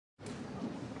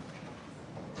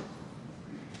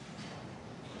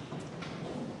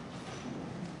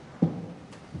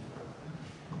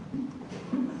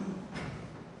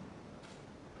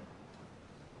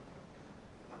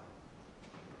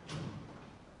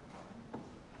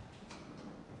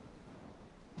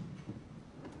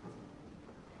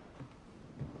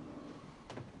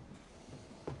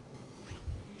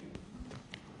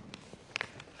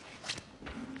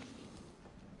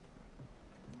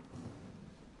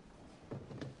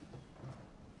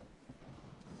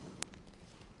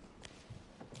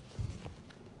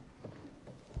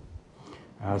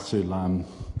As-Salam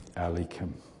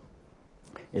Alaikum.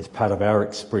 It's part of our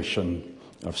expression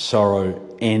of sorrow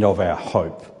and of our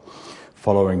hope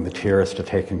following the terrorist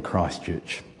attack in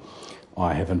Christchurch.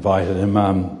 I have invited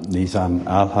Imam Nizam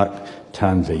Al-Haq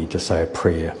Tanvi to say a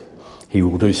prayer. He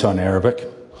will do so in Arabic,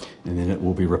 and then it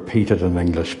will be repeated in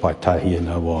English by Tahir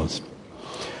Nawaz.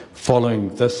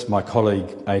 Following this, my colleague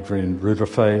Adrian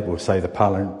Rudolphe will say the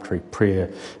parliamentary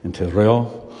prayer in Te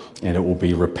Reo, and it will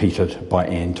be repeated by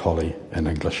Anne Tolley in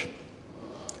English.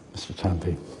 Mr.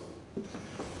 Tanvi.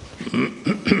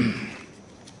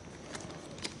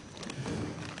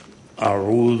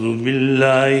 أعوذ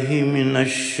بالله من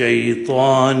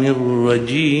الشيطان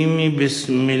الرجيم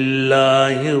بسم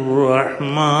الله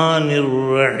الرحمن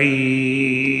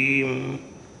الرحيم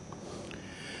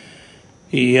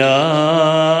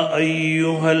يا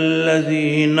أيها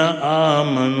الذين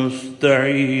آمنوا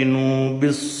استعينوا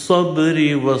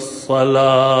بالصبر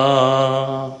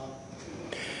والصلاة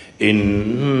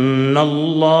إن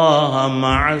الله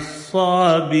مع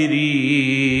الصابرين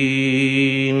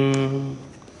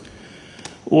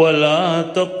ولا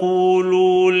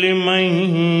تقولوا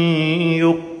لمن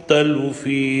يقتل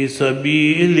في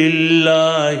سبيل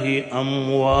الله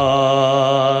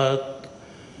أموات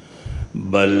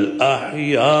بل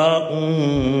أحياء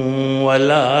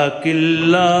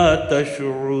ولكن لا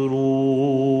تشعرون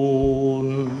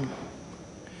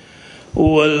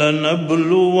ولنبلونكم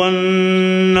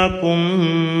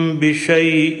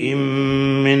بشيء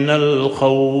من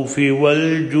الخوف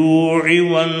والجوع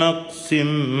ونقص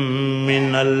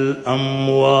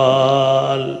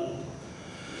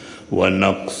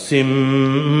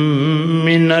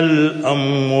من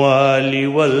الأموال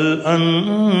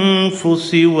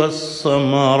والأنفس والثمرات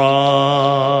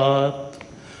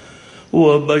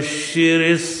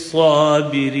وبشر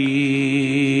الصابرين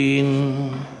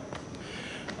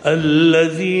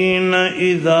الذين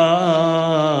إذا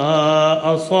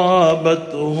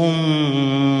أصابتهم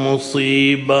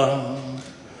مصيبة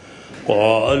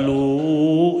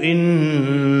قالوا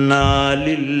إنا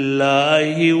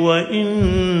لله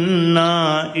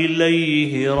وإنا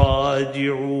إليه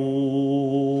راجعون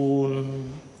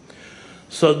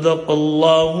صدق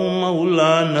الله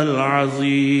مولانا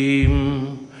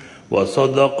العظيم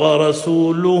وصدق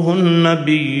رسوله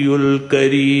النبي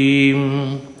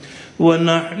الكريم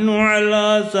ونحن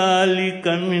على ذلك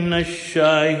من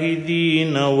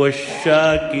الشاهدين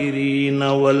والشاكرين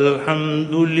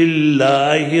والحمد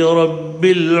لله رب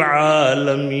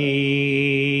العالمين.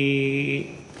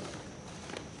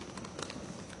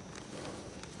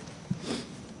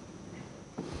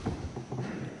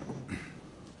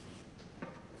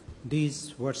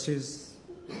 These verses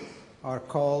are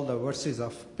called the verses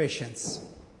of patience,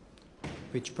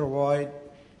 which provide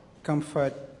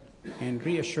comfort and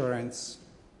reassurance.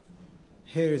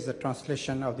 Here is the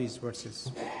translation of these verses.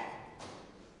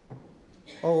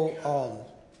 O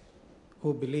all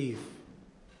who believe,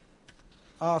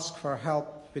 ask for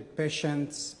help with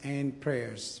patience and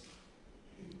prayers.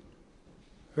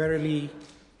 Verily,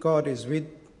 God is with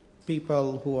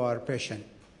people who are patient.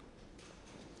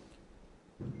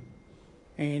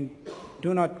 And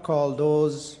do not call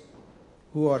those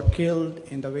who are killed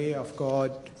in the way of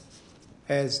God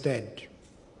as dead.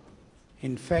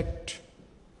 In fact,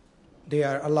 they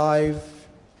are alive,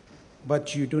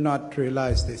 but you do not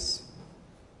realize this.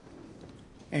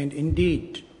 And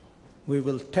indeed, we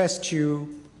will test you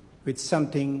with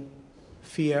something: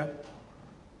 fear,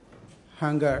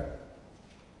 hunger,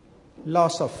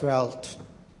 loss of wealth,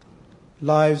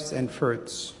 lives and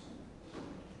fruits,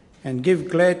 and give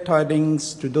glad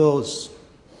tidings to those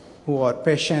who are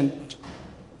patient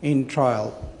in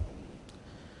trial.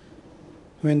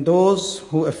 When those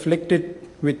who afflicted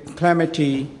with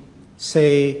calamity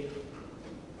say,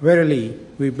 verily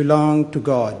we belong to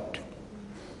God,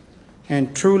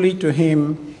 and truly to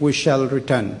him we shall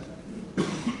return.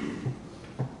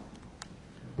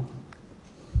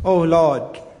 O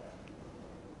Lord,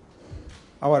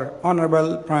 our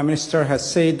Honorable Prime Minister has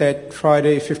said that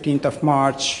Friday, 15th of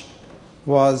March,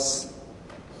 was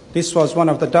one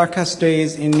of the darkest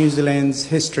days in New Zealand's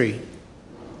history.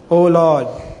 O Lord,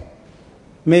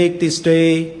 make this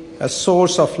day a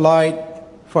source of light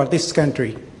for this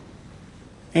country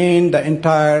and the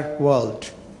entire world.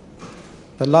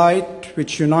 The light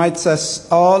which unites us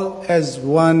all as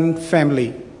one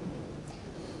family.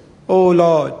 O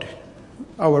Lord,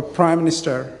 our Prime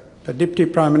Minister, the Deputy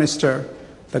Prime Minister,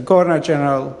 the Governor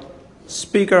General,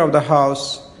 Speaker of the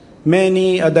House,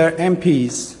 many other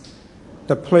MPs,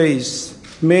 the police,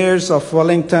 mayors of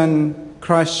Wellington,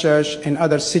 Christchurch and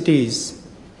other cities,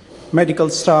 medical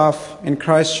staff in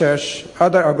Christchurch,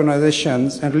 other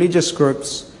organizations and religious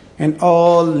groups, and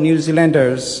all New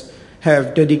Zealanders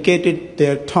have dedicated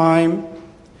their time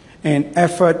and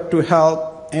effort to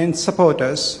help and support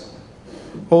us.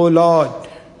 O Lord,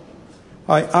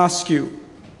 I ask you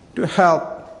to help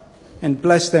and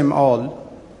bless them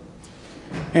all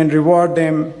and reward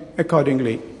them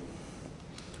accordingly.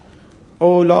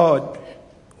 O Lord,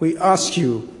 we ask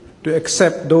you to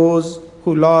accept those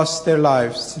who lost their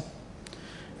lives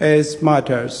as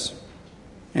martyrs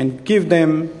and give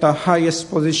them the highest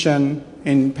position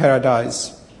in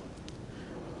paradise.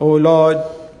 O Lord,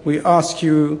 we ask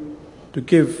you to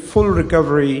give full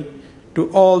recovery to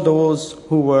all those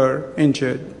who were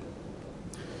injured.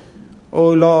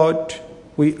 O Lord,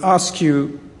 we ask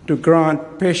you to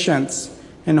grant patience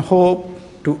and hope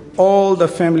to all the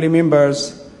family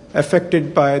members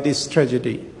affected by this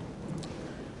tragedy.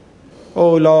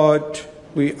 O Lord,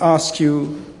 we ask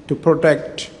you to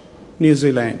protect New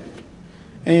Zealand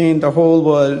and the whole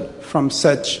world from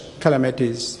such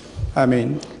calamities.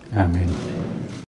 Amen. Amen.